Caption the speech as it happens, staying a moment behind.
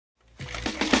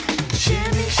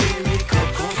Shimmy, shimmy,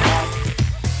 Cocoa Pop.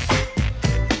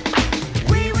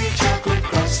 Wee wee chocolate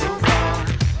cross so far.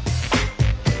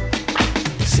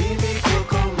 See me,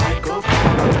 Cocoa, Michael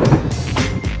Pop.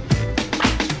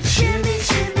 Shimmy,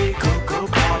 shimmy, Cocoa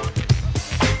Pop.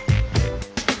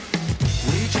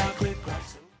 Wee chocolate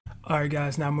cross so far. Alright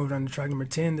guys, now moving on to track number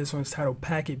 10. This one's titled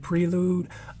Packet Prelude.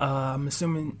 I'm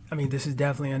assuming, this is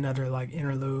definitely another like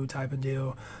interlude type of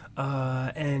deal.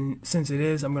 And since it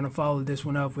is, I'm going to follow this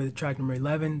one up with track number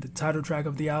 11, the title track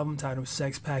of the album, titled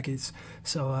Sex Packets.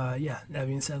 So yeah, that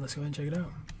being said, let's go ahead and check it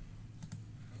out.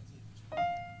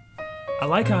 I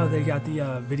like how they got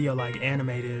the video like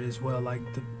animated as well, like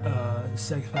the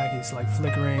sex packets like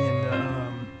flickering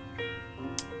and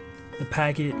the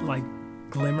packet like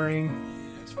glimmering.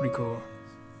 It's pretty cool.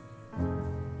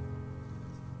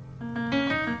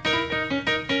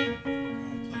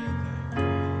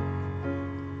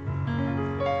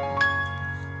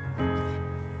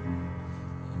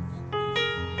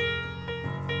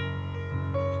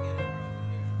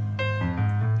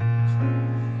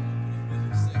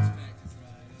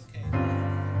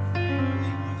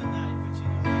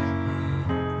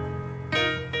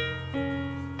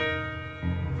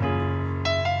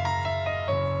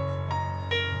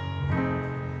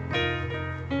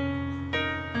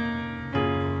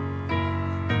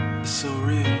 So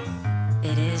real.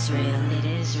 It is real, it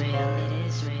is real, it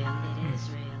is real, it is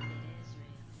real, it is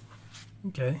real.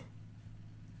 Okay.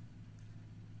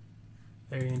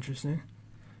 Very interesting.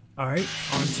 Alright,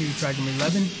 on to track number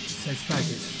 11, Sex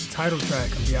Packets. Title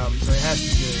track of the album, so it has to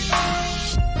be good.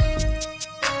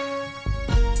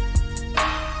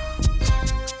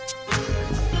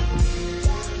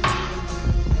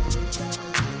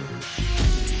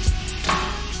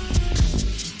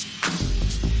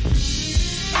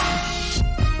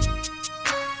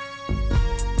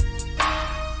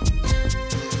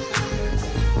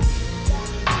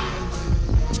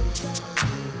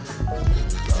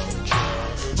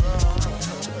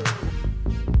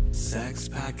 Sex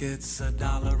packets,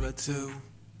 $1 or $2.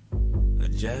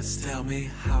 Just tell me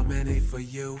how many for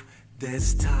you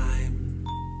this time.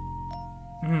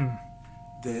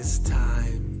 This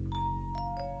time.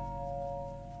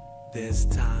 This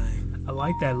time. I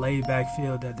like that laid back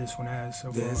feel that this one has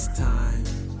so This far. time.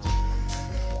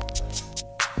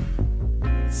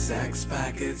 Sex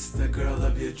packets, the girl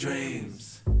of your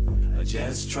dreams.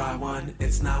 Just try one,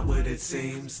 it's not what it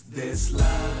seems. This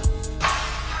love.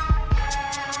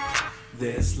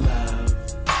 This love.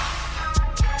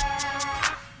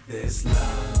 This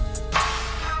love.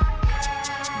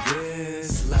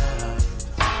 This love.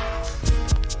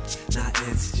 Now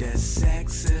it's just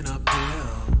sex in a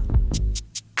pill.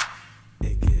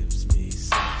 It gives me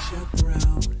such a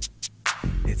thrill.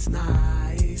 It's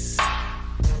nice.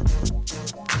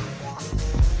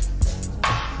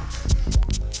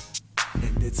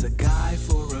 And it's a guy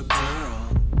for a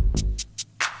girl.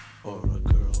 Or a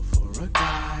girl for a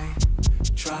guy.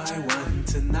 Try one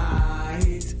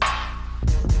tonight.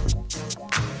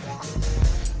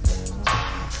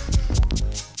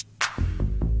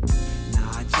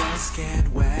 Now I just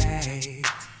can't wait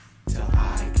till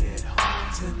I get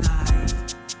home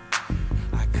tonight.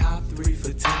 I cop 3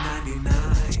 for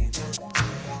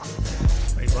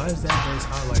 $10.99. Wait, why is that verse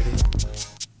highlighted?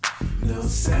 No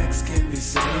sex can be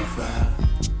safer.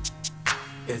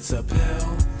 It's a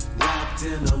pill wrapped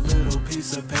in a little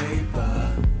piece of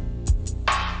paper.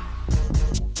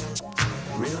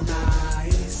 Real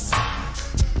nice.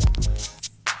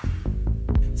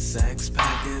 Sex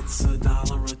packets,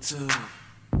 $1 or $2.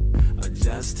 Or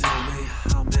just tell me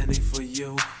how many for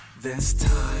you this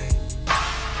time.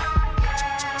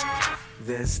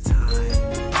 This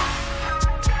time.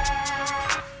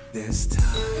 This time.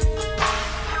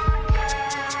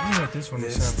 I wonder what this one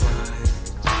is This sampling. time.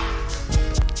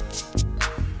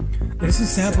 This is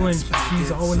sampling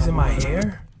She's Always in My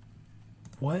Hair?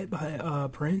 What? By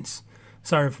Prince?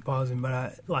 Sorry for pausing, but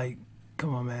I, like,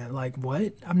 come on, man. Like,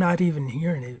 what? I'm not even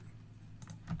hearing it.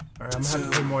 Alright, I'm gonna have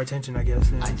to pay more attention, I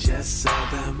guess, then. I just saw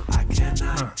them, I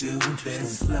cannot do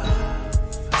this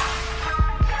love.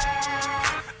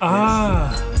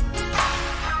 Ah!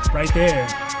 Right there.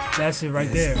 That's it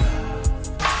right there.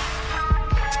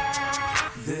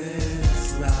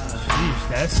 This love. Jeez,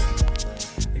 that's...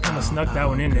 They kind of snuck that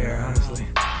one in there, honestly.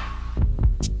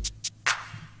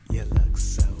 You look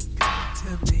so good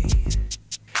to me.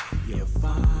 You're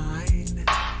fine.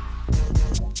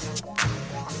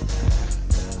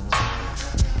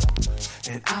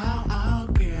 And oh,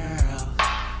 girl.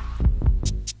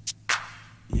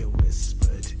 You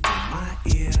whispered in my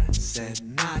ear, said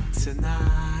not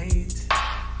tonight.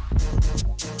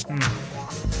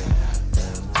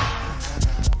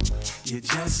 You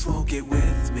just won't get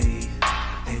with me,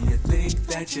 and you think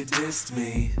that you dissed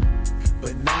me,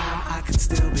 but now I can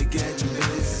still be getting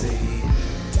busy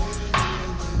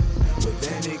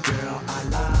with any girl I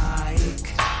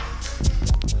like.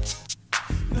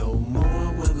 No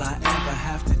more will I ever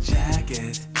have to jack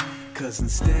it, 'cause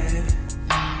instead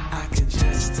I can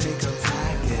just take a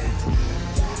packet.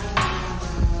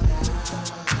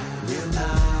 Real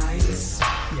nice.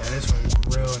 Yeah, this one's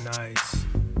real nice.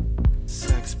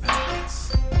 Sex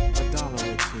packets, $1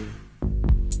 or $2.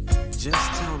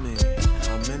 Just tell me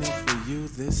how many for you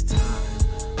this time.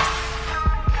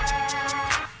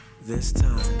 This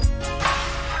time.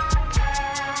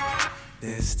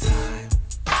 This time.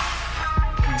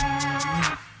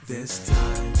 This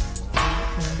time.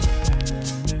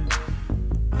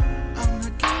 I'm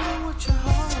not giving what you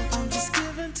heart, I'm just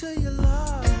giving to your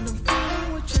love. And I'm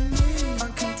feeling what you need,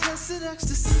 uncontested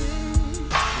ecstasy.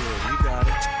 Yeah, you got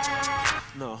it.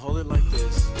 No, hold it like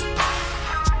this.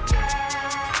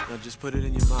 Now just put it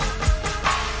in your mouth.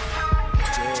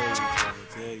 There you go,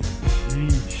 there you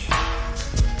go.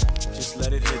 Just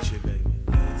let it hit you, baby.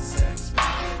 Sex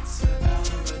packets,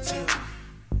 $1 or $2.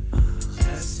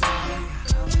 Just tell me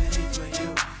how many for you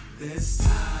this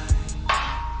time.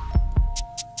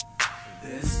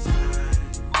 This time.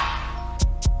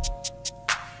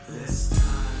 This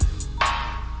time.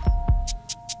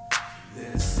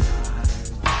 This time.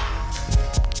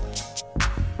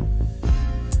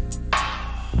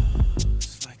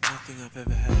 It's like nothing I've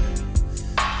ever had.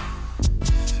 It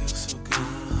feels so good.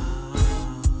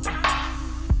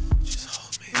 Just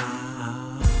hold me.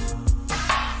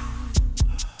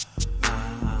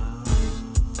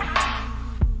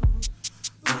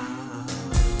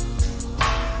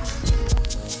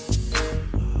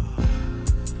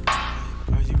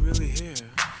 Are you really here?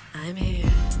 I'm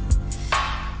here.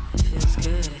 It feels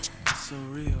good. It's so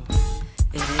real.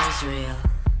 It is real.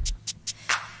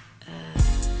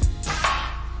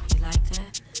 You like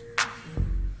that?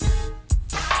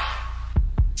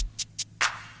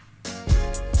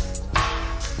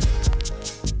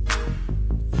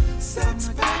 Sex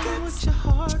packets with your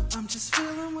heart, I'm just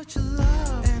feeling what you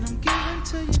love, and I'm giving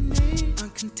to your need,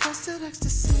 uncontested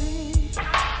ecstasy.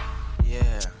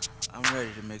 Yeah, I'm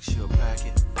ready to mix you a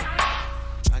packet.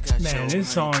 I got Man, your this honey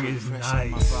song cream is fresh on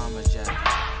my nice. bomber jacket. I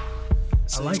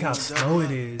So like you how wanna slow double it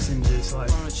up? is and just like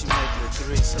Why don't you make it a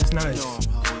threesome? It's nice. You know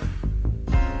I'm holding.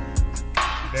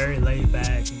 very laid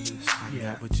back and just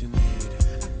yeah, Got what you need.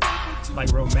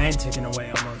 like romantic in a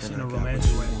way, almost in a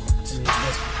romantic way. I mean,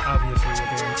 that's obviously what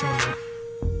they're intending.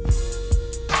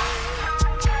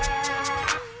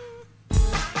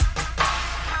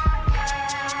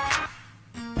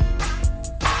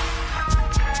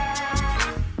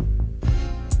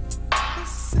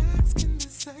 Sex can be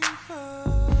safer.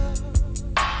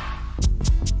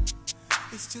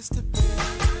 It's just a pill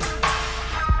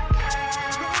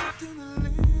wrapped in a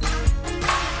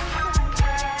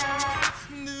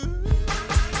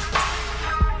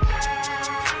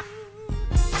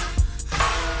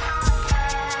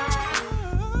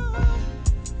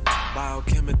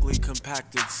biochemically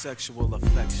compacted sexual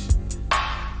affection.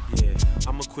 Yeah,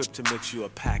 I'm equipped to mix you a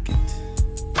packet.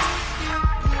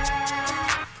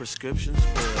 Prescriptions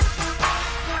filled.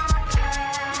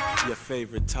 Your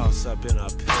favorite toss up in a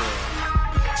pill.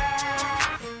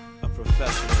 A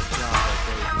professional job,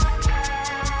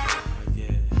 baby.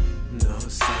 Yeah. No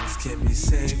sex can be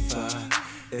safer.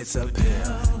 It's a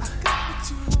pill.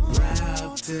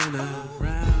 Wrapped in a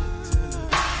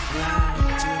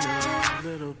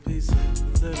little piece of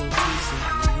paper.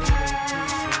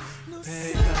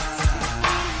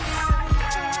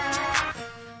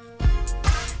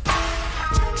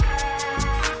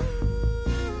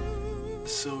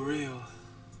 So real.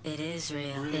 It is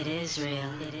real. It is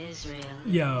real. It is real.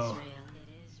 Yo,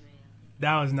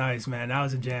 that was nice, man. That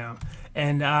was a jam.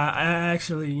 And I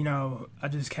actually, I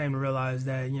just came to realize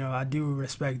that, I do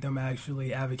respect them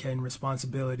actually advocating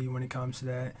responsibility when it comes to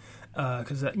that.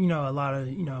 Because, a lot of,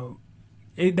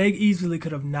 they easily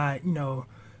could have not,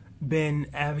 been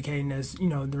advocating as,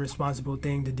 the responsible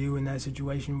thing to do in that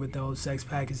situation with those sex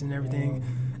packets and everything.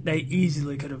 They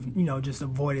easily could have, just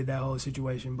avoided that whole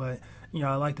situation. But,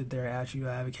 I like that they're actually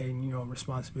advocating,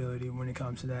 responsibility when it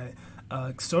comes to that.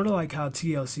 Sort of like how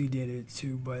TLC did it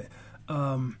too. But,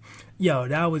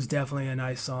 that was definitely a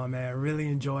nice song, man. I really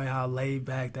enjoy how laid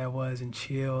back that was and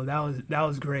chill. That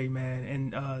was great, man.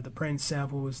 And the Prince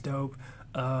sample was dope.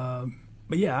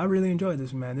 But yeah, I really enjoyed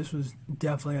this, man. This was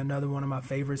definitely another one of my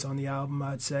favorites on the album,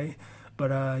 I'd say.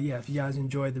 But yeah, if you guys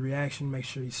enjoyed the reaction, make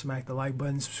sure you smack the like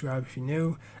button, subscribe if you're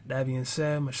new. That being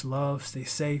said, much love, stay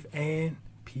safe, and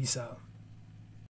peace out.